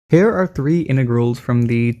Here are three integrals from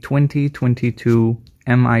the 2022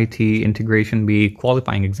 MIT Integration B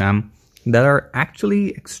qualifying exam that are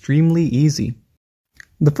actually extremely easy.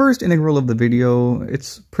 The first integral of the video,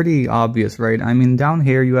 it's pretty obvious, right? I mean, down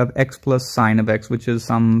here you have x plus sine of x, which is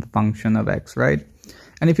some function of x, right?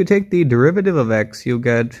 And if you take the derivative of x, you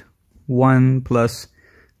get 1 plus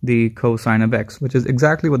the cosine of x, which is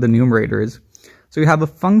exactly what the numerator is. So you have a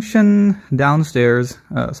function downstairs,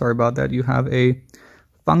 sorry about that, you have a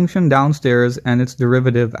function downstairs and its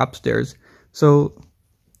derivative upstairs. So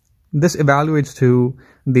this evaluates to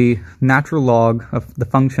the natural log of the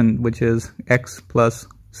function, which is x plus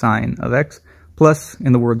sine of x, plus,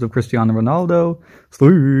 in the words of Cristiano Ronaldo,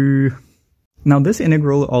 3. Now this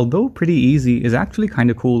integral, although pretty easy, is actually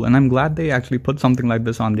kind of cool, and I'm glad they actually put something like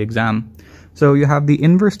this on the exam. So you have the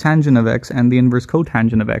inverse tangent of x and the inverse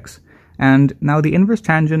cotangent of x. And now the inverse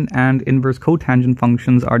tangent and inverse cotangent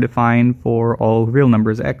functions are defined for all real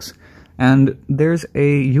numbers x. And there's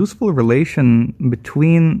a useful relation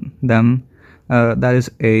between them, that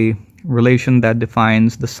is a relation that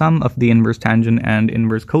defines the sum of the inverse tangent and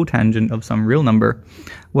inverse cotangent of some real number.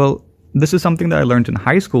 Well, this is something that I learned in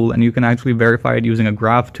high school, and you can actually verify it using a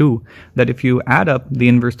graph too, that if you add up the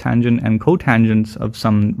inverse tangent and cotangents of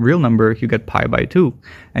some real number, you get pi by 2.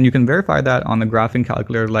 And you can verify that on a graphing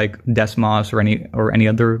calculator like Desmos or any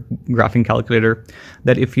other graphing calculator,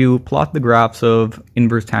 that if you plot the graphs of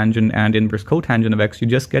inverse tangent and inverse cotangent of x, you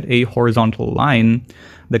just get a horizontal line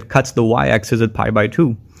that cuts the y-axis at pi by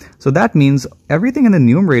 2. So that means everything in the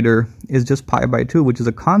numerator is just pi by 2, which is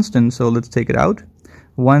a constant, so let's take it out.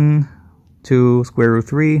 1 to square root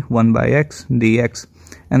 3, 1 by x dx.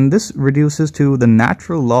 And this reduces to the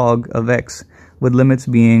natural log of x, with limits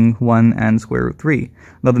being 1 and square root 3.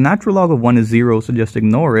 Now the natural log of 1 is 0, so just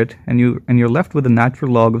ignore it, and you're left with the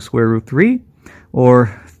natural log of square root 3, or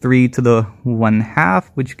 3 to the 1/2,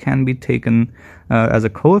 which can be taken as a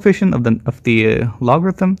coefficient of the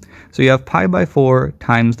logarithm. So you have pi by 4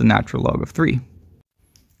 times the natural log of 3.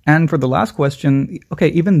 And for the last question, okay,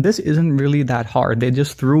 even this isn't really that hard. They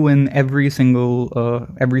just threw in every single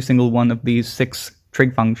one of these 6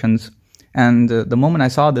 trig functions. And the moment I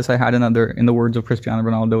saw this, I had another, in the words of Cristiano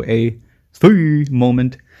Ronaldo, a 3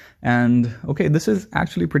 moment. And okay, this is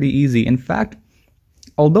actually pretty easy. In fact,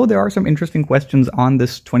 although there are some interesting questions on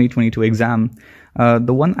this 2022 exam,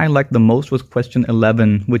 the one I liked the most was question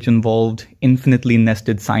 11, which involved infinitely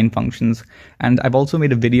nested sine functions. And I've also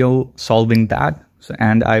made a video solving that.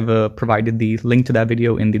 And I've provided the link to that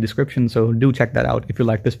video in the description, so do check that out if you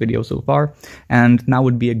like this video so far. And now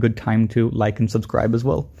would be a good time to like and subscribe as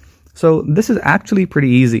well. So this is actually pretty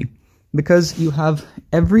easy, because you have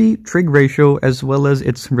every trig ratio as well as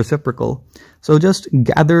its reciprocal. So just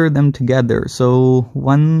gather them together. So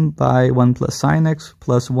 1 by 1 plus sine x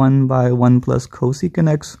plus 1 by 1 plus cosecant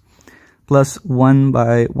x plus 1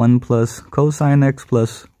 by 1 plus cosine x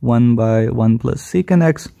plus 1 by 1 plus secant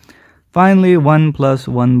x. Finally, 1 plus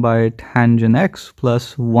 1 by tangent x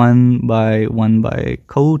plus 1 by 1 by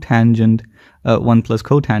cotangent, 1 plus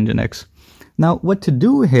cotangent x. Now, what to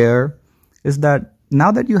do here is that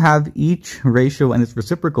now that you have each ratio and its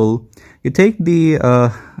reciprocal, you take the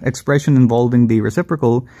expression involving the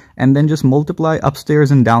reciprocal and then just multiply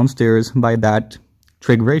upstairs and downstairs by that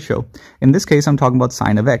trig ratio. In this case, I'm talking about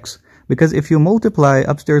sine of x, because if you multiply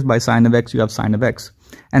upstairs by sine of x, you have sine of x.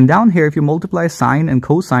 And down here, if you multiply sine and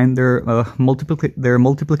cosine, they're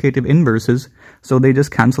multiplicative inverses, so they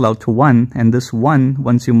just cancel out to 1, and this 1,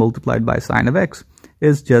 once you multiply it by sine of x,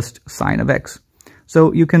 is just sine of x.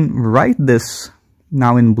 So you can write this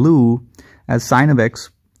now in blue as sine of x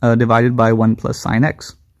divided by 1 plus sine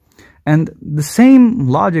x. And the same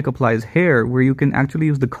logic applies here, where you can actually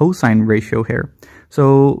use the cosine ratio here.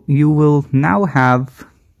 So you will now have,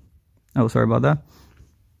 oh, sorry about that,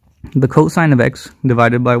 the cosine of x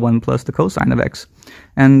divided by 1 plus the cosine of x.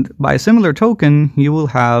 And by a similar token, you will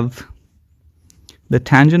have the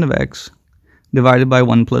tangent of x divided by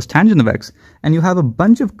 1 plus tangent of x. And you have a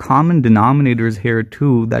bunch of common denominators here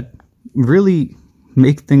too that really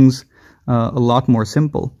make things a lot more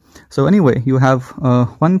simple. So anyway, you have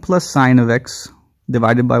 1 plus sine of x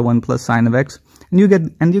divided by 1 plus sine of x. And you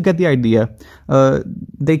get the idea.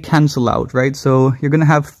 They cancel out, right? So you're going to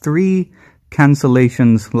have 3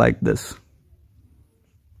 cancellations like this.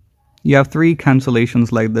 You have 3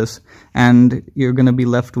 cancellations like this, and you're going to be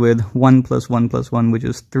left with 1 plus 1 plus 1, which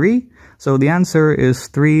is 3. So the answer is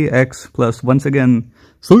 3x plus, once again,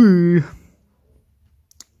 3.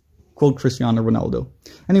 Quote Cristiano Ronaldo.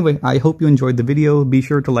 Anyway, I hope you enjoyed the video. Be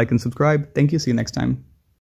sure to like and subscribe. Thank you. See you next time.